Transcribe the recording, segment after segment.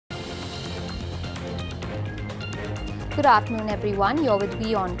Good afternoon, everyone. You're with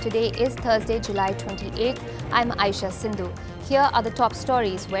Wion. Today is Thursday, July 28th. I'm Aisha Sindhu. Here are the top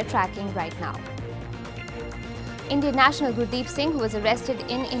stories we're tracking right now. Indian national GURDIP SINGH, who was arrested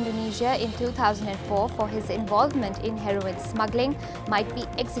in Indonesia in 2004 for his involvement in heroin smuggling, might be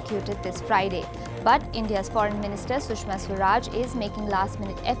executed this Friday. But India's Foreign Minister SUSHMA SWARAJ is making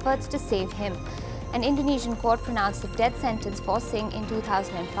last-minute efforts to save him. An Indonesian court pronounced a death sentence for Singh in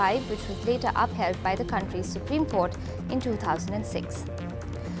 2005, which was later upheld by the country's Supreme Court in 2006.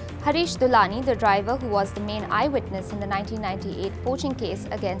 HARISH DULANI, the driver who was the main eyewitness in the 1998 poaching case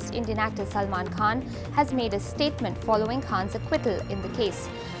against Indian actor Salman Khan, has made a statement following Khan's acquittal in the case.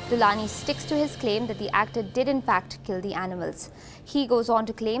 DULANI sticks to his claim that the actor did in fact kill the animals. He goes on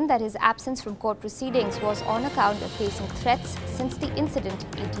to claim that his absence from court proceedings was on account of facing threats since the incident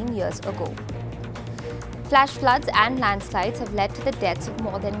 18 years ago. Flash floods and landslides have led to the deaths of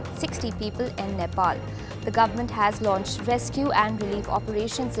more than 60 people in Nepal. The government has launched rescue and relief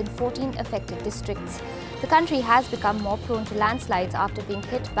operations in 14 affected districts. The country has become more prone to landslides after being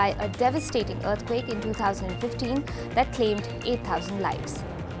hit by a devastating earthquake in 2015 that claimed 8,000 lives.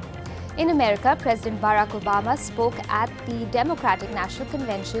 In America, President Barack Obama spoke at the Democratic National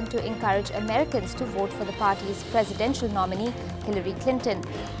Convention to encourage Americans to vote for the party's presidential nominee, Hillary Clinton.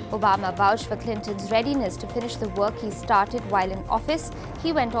 Obama vouched for Clinton's readiness to finish the work he started while in office.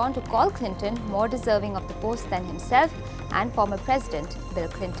 He went on to call Clinton more deserving of the post than himself and former President Bill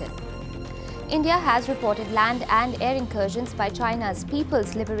Clinton. India has reported land and air incursions by China's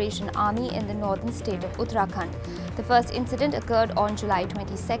People's Liberation Army in the northern state of Uttarakhand. The first incident occurred on July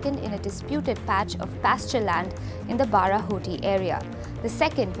 22nd in a disputed patch of pasture land in the Barahoti area. The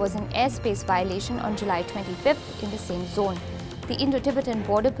second was an airspace violation on July 25th in the same zone. The Indo-Tibetan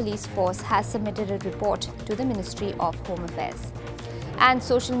Border Police Force has submitted a report to the Ministry of Home Affairs. And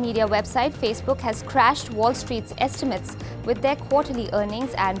social media website Facebook has crashed Wall Street's estimates with their quarterly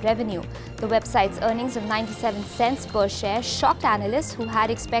earnings and revenue. The website's earnings of 97 cents per share shocked analysts who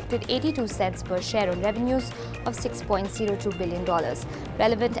had expected 82 cents per share on revenues of $6.02 billion.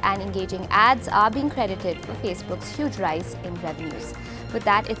 Relevant and engaging ads are being credited for Facebook's huge rise in revenues. With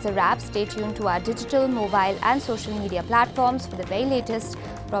that, it's a wrap. Stay tuned to our digital, mobile and social media platforms for the very latest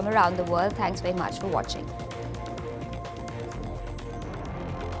from around the world. Thanks very much for watching.